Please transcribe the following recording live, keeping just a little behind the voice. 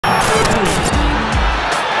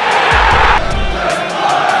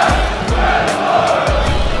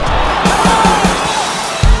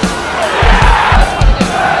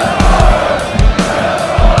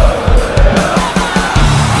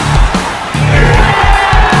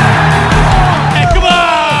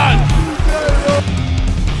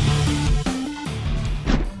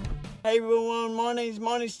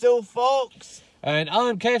still Fox. And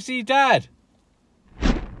I'm KFC Dad.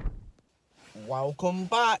 Welcome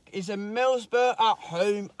back. It's a Middlesbrough at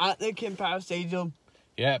home at the King Power Stadium.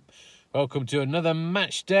 Yep. Welcome to another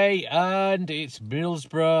match day, and it's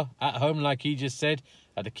Middlesbrough at home, like he just said,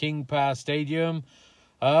 at the King Power Stadium.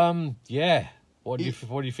 Yeah. What do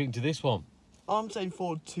you think to this one? I'm saying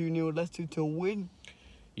for 2-0 Leicester to win.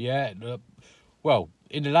 Yeah. Well,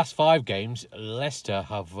 in the last 5 games, Leicester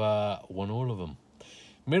have won all of them.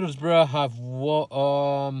 Middlesbrough have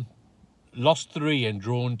lost 3 and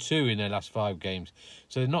drawn 2 in their last 5 games.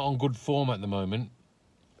 So they're not on good form at the moment.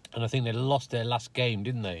 And I think they lost their last game,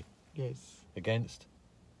 didn't they? Yes. Against?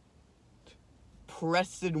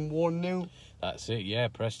 Preston 1-0. That's it, yeah,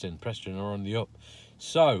 Preston. Preston are on the up.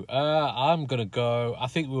 So, I'm going to go... I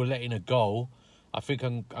think we were letting a goal. I think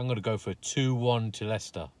I'm going to go for 2-1 to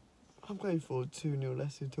Leicester. I'm going for 2-0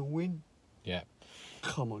 Leicester to win. Yeah.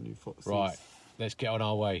 Come on, you foxes. Right, let's get on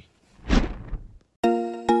our way.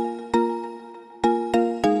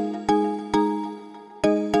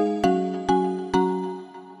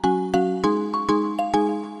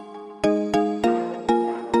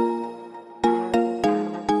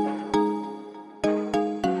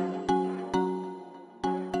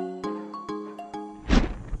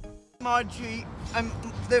 Margie,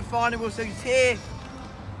 the final is here.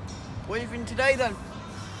 What do you think today then?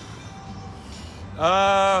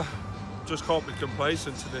 Just can't be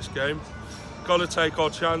complacent in this game. Got to take our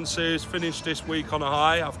chances, finish this week on a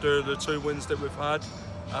high after the 2 wins that we've had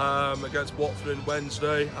against Watford on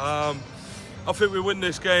Wednesday. I think we win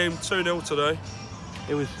this game 2-0 today.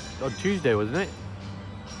 It was on Tuesday, wasn't it?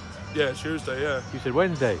 Yeah, Tuesday, yeah. You said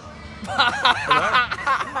Wednesday.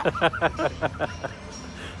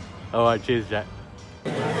 All right, cheers, Jack.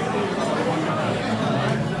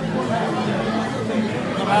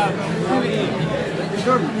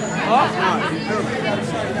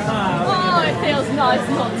 Oh, it feels nice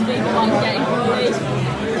not to be the one getting bullied.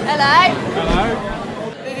 Hello. Hello.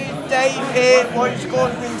 This is Dave here. What is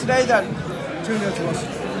scoring for today then? 2-0 to us.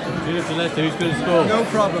 2-0 to Leicester. Who's going to score? No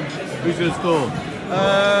problem. Who's going to score?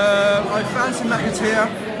 I fancy McAteer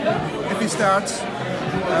if he starts.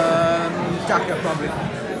 Daka probably.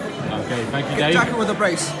 Okay, thank you, Dave. Daka with a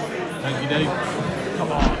brace. Thank you, Dave.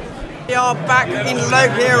 Come on. We are back in Low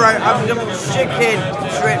Hero after some chicken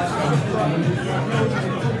strips.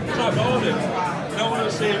 It's like bowling. I don't want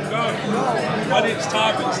to see him go. When it's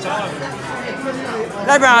time, it's time.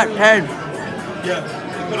 11 out of 10. Yeah,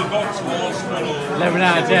 he could have gone to Arsenal or... 11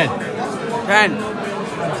 out of 10. 10.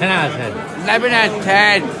 10 out of 10. 11 out of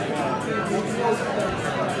 10.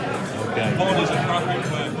 Okay. Bowling's a cracking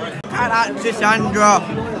player, great. Look at that, Sandra.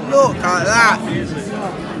 Look at that.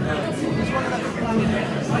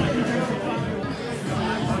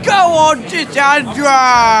 Go on,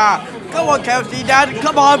 Sandra. Go on, KFC Dad.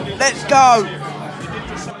 Come on, let's go.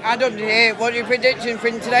 Adam here. What are your predictions for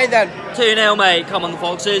today then? 2-0, mate. Come on, the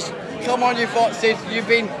Foxes. Come on, you foxes.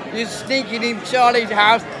 You're sneaking in Charlie's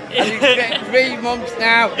house, and you've been 3 months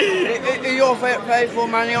now. Who are your favourite players for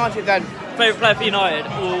Man United then? Favourite player for United?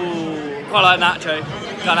 Ooh, quite like Nacho.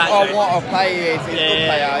 Oh, what a player he is. He's a good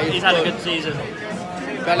player. He's had a good season.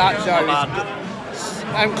 Galacho is good.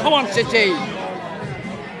 And come on, City.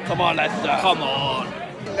 Come on, Leicester. Come on.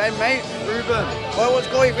 Then, mate, Ruben. What's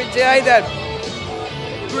going for today then?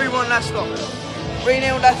 3-1 Leicester.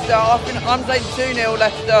 3-0 Leicester. I'm saying 2-0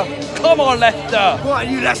 Leicester. Come on, Leicester. What are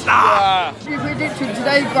you, Leicester? Yeah. Your prediction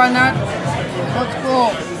today, Grandad? What's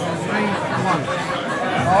score? 3-1.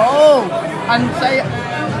 Oh, and say,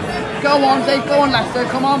 go on, Leicester.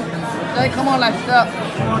 Come on. Say, come on, Leicester.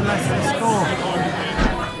 Come on, Leicester, score.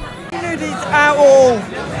 It's Owl,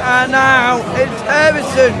 and now it's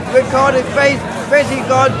Everson, Ricardo Face,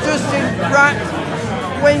 Vestergaard, Justin Pratt,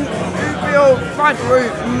 Wayne, Rubio, Fatru,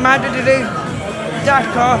 Madidi,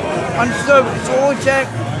 Daka, and Sub, Zorchek,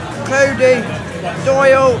 Cody,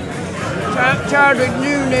 Doyle, Chadwick,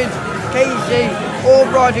 Nunes, Casey,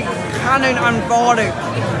 Albright, Cannon, and Vardy.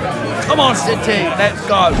 Come on, City, let's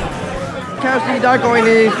go. Kelsey Dad going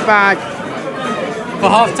in his bag. For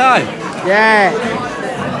half time? Yeah.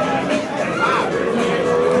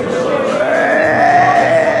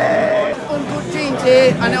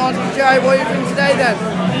 Here, and on to Joe, what are you doing today then?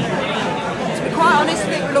 To be quite honest, I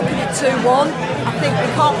think we're looking at 2-1. I think we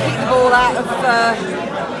can't kick the ball out of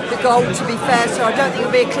the goal, to be fair, so I don't think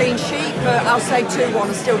it'll be a clean sheet, but I'll say 2-1.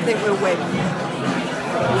 I still think we'll win.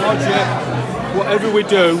 Roger, whatever we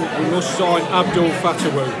do, we must sign Abdul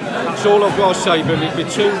Fatawu. That's all I've got to say, but it'll be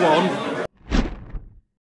 2-1.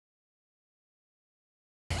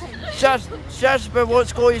 Jasper, what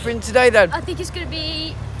score are you thinking today then? I think it's going to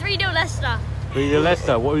be 3-0 Leicester. For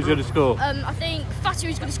Leicester, who's going to score? I think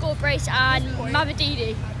Fatu's going to score a brace and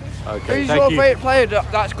Mavadidi. Okay, Who's thank your you. favourite player?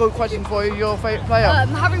 That's a good question for you. Your favourite player?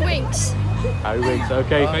 Harry Winks. Harry Winks.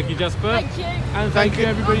 Okay, thank you, Jasper. Thank you. And thank you,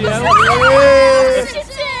 everybody else.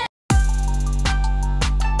 Yeah.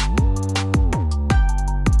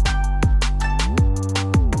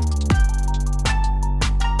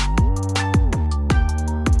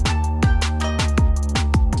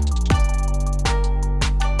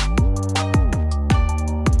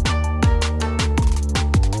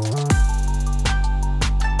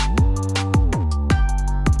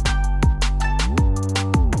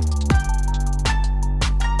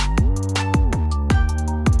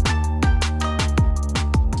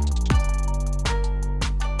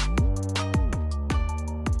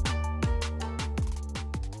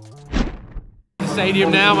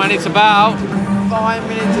 Stadium now, and it's about 5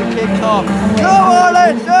 minutes to kick off. Come on,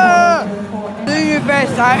 Leicester! Do your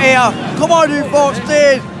best out here. Come on, you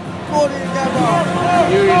Foxtons. Come on, you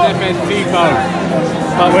together. you're in FS Tifo,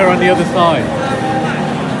 but we're on the other side.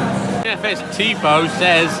 FS Tifo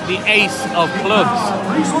says the ace of clubs.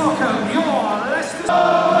 Please welcome your Leicester.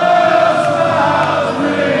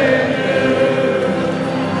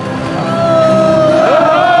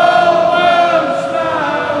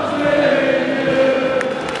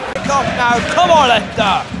 Now, come on,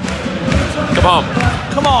 Leicester. Come on.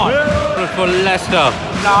 Come on. For Leicester.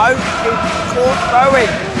 No, it's caught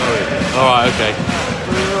throwing. Alright, okay.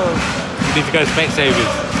 We need to go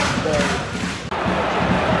Specsavers.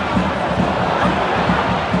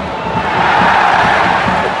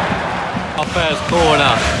 Our first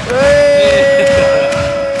corner.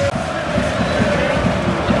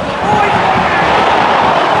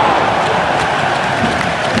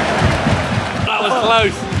 That was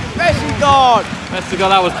close. Vestergaard.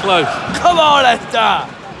 Vestergaard, that was close. Come on, Leicester.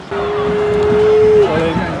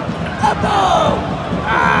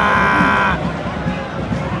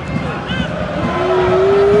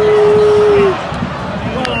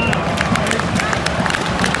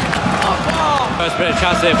 First bit of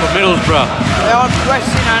chance there for Middlesbrough. They're on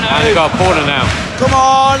pressing and And they've got a corner now. come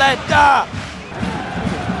on, Leicester.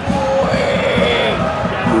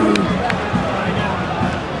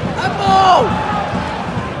 A ball.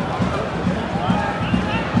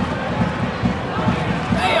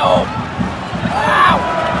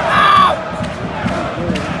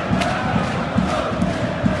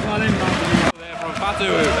 There from Fatu.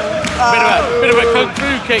 Bit of a kung fu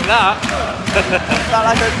kick that.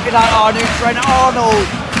 Like Arnold, Trent Arnold.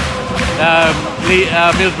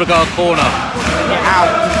 Middlesbrough got a corner.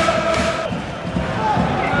 Out.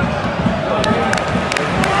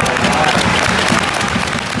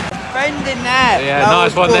 Defending there. Yeah, That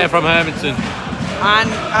nice was one good. there from Hermanson. And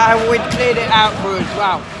we cleared it out for us.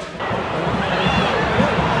 Wow.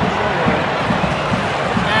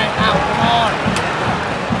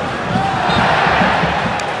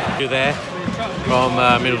 You there from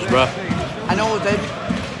Middlesbrough. I know them.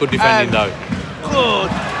 Good defending though.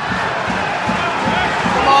 Good.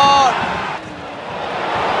 Come on.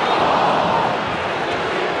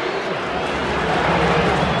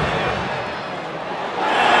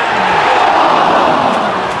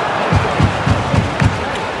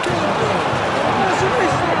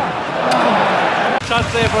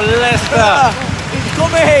 Chance there for Leicester. He's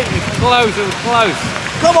coming. It's close, it was close.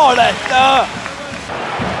 Come on, Leicester.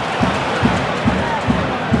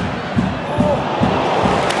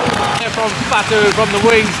 From Fatu from the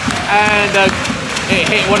wings, and it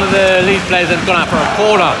hit one of the Leeds players and gone out for a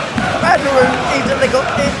corner. He's a legal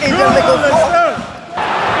foot.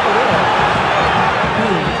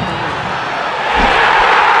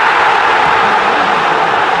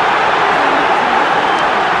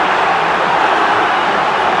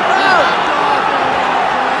 No.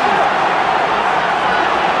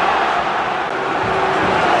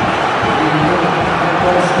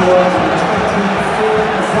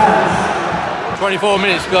 24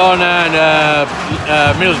 minutes gone, and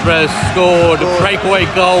Middlesbrough scored a breakaway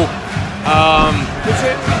goal.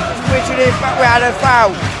 Which in fact we had a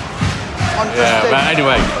foul. Yeah, but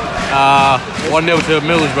anyway, 1-0 to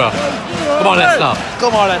Middlesbrough. Come on, Leicester.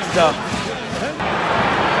 Come on, Leicester.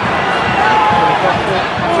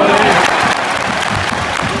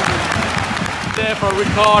 There for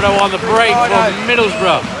Ricardo on the break for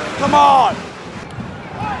Middlesbrough. Come on.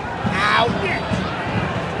 Ow.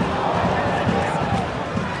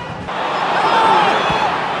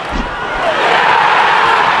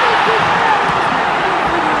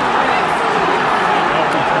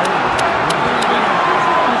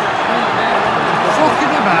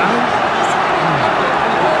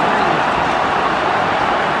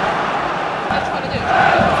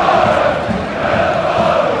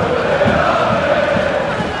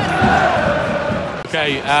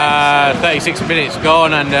 Okay, 36 minutes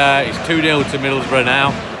gone, and it's 2-0 to Middlesbrough now.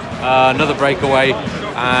 Another breakaway,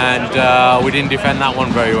 and we didn't defend that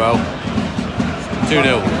one very well.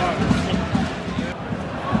 2-0.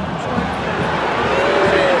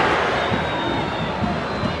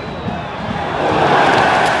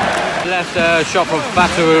 Left shot from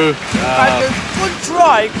Fatu. Good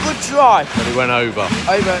try, good try. But he went over.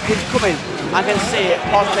 Over, it's coming. I can see it.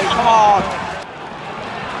 Boston, come on.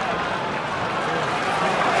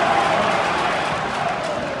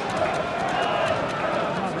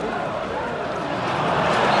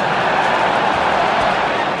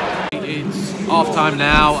 It's half time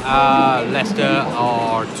now. Leicester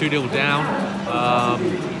are 2-0 down.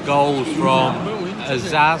 Goals from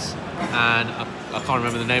Azaz and I can't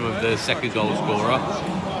remember the name of the second goal scorer.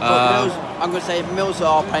 I'm going to say Mills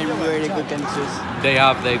are playing really good against us. They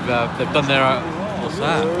have. They've done their. What's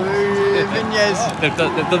that? They've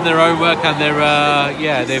done their own work, and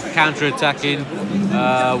they're counter-attacking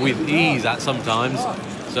with ease at sometimes.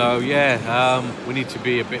 So we need to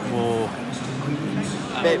be a bit more.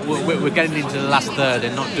 We're getting into the last third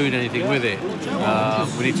and not doing anything with it.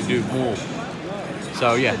 We need to do more.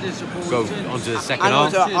 So go on to the second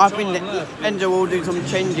half. Also, I think Enzo will do some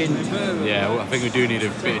changing. Yeah, well, I think we do need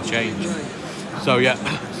a bit of change. So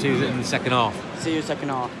see you in the second half. See you second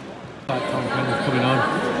half. Coming on.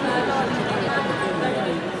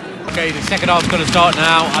 Okay, the second half's going to start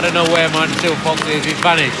now. I don't know where Mayan Tailor is. He's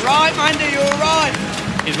vanished. Right, Mandy, you're right.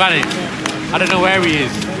 He's vanished. I don't know where he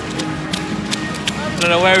is.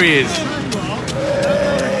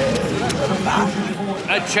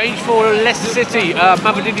 A change for Leicester City.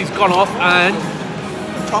 Mavadidi's gone off and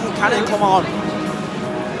Tom Cannon, come on.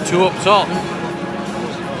 2 up top.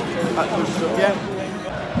 Yeah.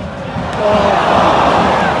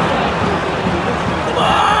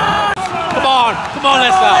 Come on,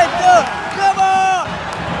 Leicester. Come on.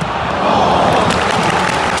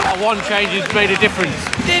 That one change has made a difference.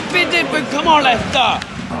 Different. Come on, Leicester.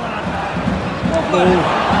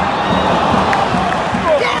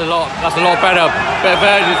 That's a lot better. Bit of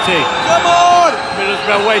urgency. Come on!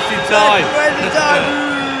 Middlesbrough wasting time.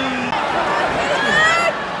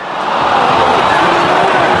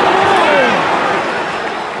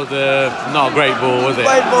 Was not a great ball, was it?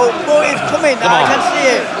 Great ball, but it's coming. I can see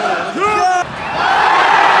it.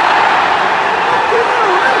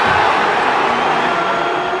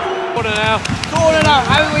 Corner now.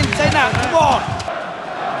 How are we saying that? Come on.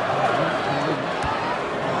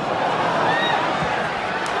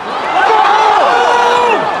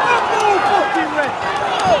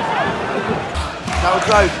 That was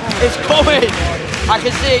close. It's coming. I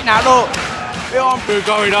can see it now. Look. We're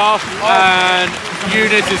going off, and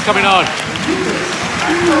Eunice is coming on.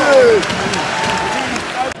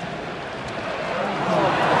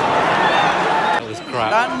 That was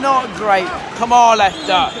crap. That's not great. Come on,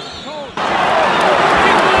 Leicester.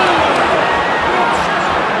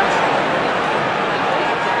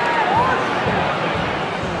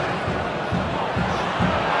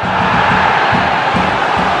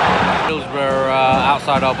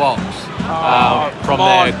 Outside our box from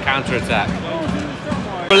their counter-attack.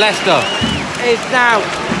 For Leicester. It's now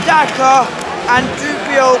Daka and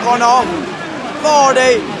Dupio gone off.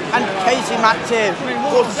 Vardy and Casey Matchday.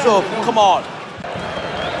 Good stuff. Come on.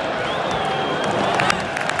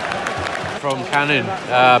 From Cannon,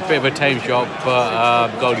 bit of a tame shot, but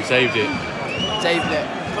goalie saved it. Saved it.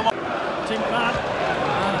 Come on.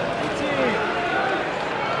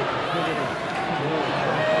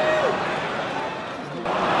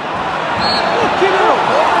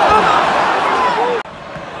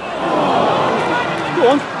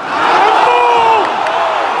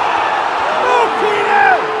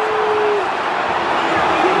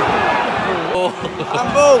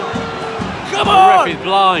 Come on! The ref is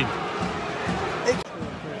blind.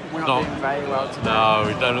 We're not doing very well today. No,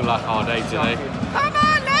 we don't look like our day today. Come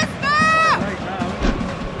on, Leicester!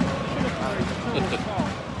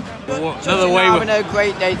 Another way having a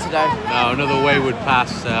great day today. No, another wayward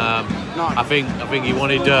pass. I think he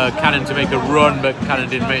wanted Cannon to make a run, but Cannon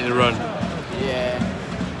didn't make the run. Yeah,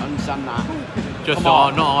 I understand that. Just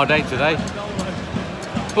not our day today.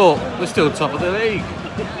 But we're still top of the league.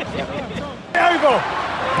 Over.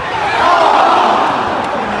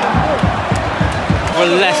 For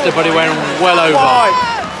Leicester, but he went well over. Wide.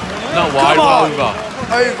 Not wide, but over.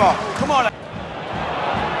 Over. Come on.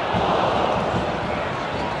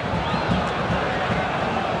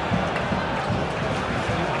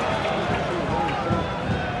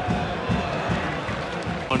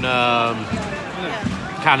 On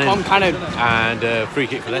Cannon. Tom Cannon. And free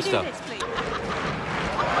kick for Leicester.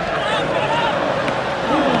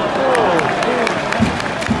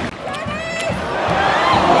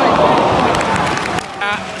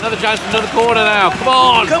 Another chance for another corner now. Come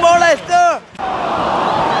on! Come on, Leicester!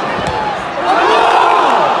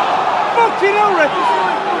 Fucking hell, ref!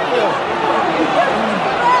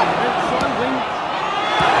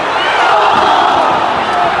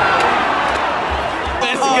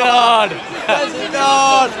 Vestergaard!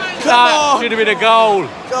 That should have been a goal.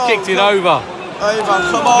 Kicked it over.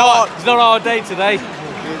 Come on! It's not our day today.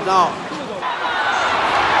 It's not.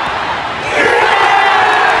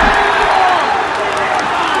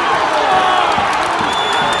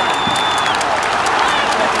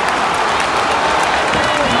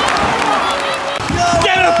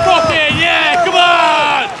 Get a fucking, yeah, come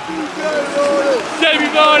on! Jamie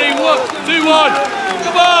Vardy, 2-1,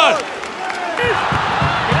 come on!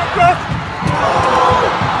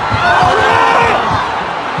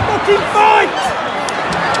 Fucking fight!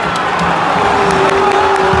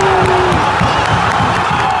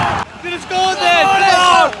 Could have scored then! Come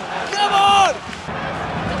on! Come on!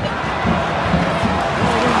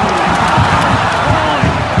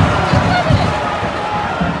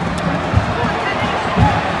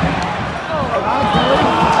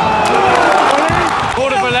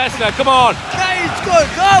 Corner for Leicester, come on! It's good,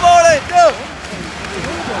 come on, Leicester!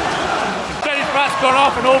 Dennis Pratt's gone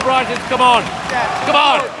off and all Brighton's come on! Come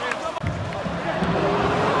on!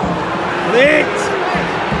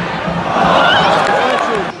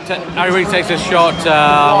 Harry Winks takes a shot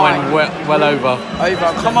when well over.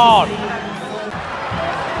 Come on!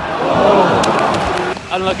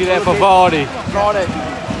 Unlucky there for Vardy. Vardy.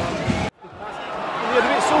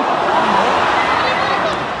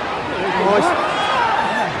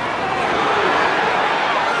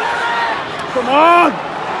 Come on!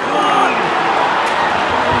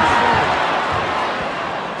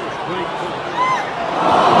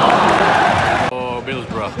 Oh,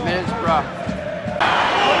 Middlesbrough.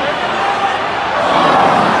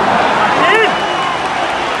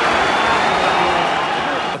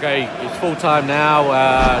 Okay, it's full time now.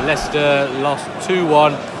 Leicester lost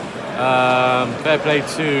 2-1. Fair play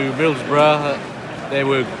to Middlesbrough. They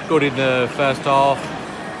were good in the first half.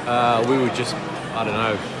 We were just, I don't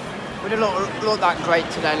know. We didn't look that great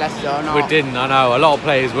today, Leicester, or not? We didn't, I know. A lot of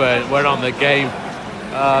players weren't on the game.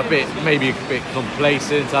 Maybe a bit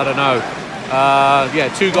complacent, I don't know. Yeah,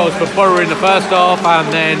 2 goals for Boro in the first half,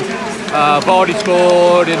 and then Vardy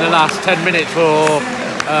scored in the last 10 minutes for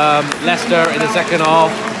Leicester in the second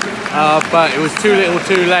half. But it was too little,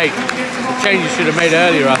 too late. The changes should have made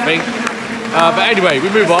earlier, I think. But anyway, we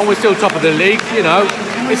move on. We're still top of the league, you know.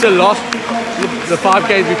 It's a loss. The 5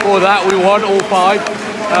 games before that, we won all 5.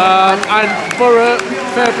 And Boro,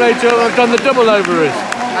 fair play to them, have done the double over us.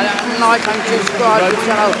 And like and subscribe to the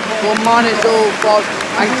channel for minus all boss.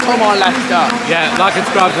 And come on, Leicester. Yeah, like and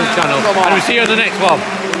subscribe to the channel. And we'll see you on the next one.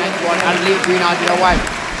 The next one, and Leeds United away.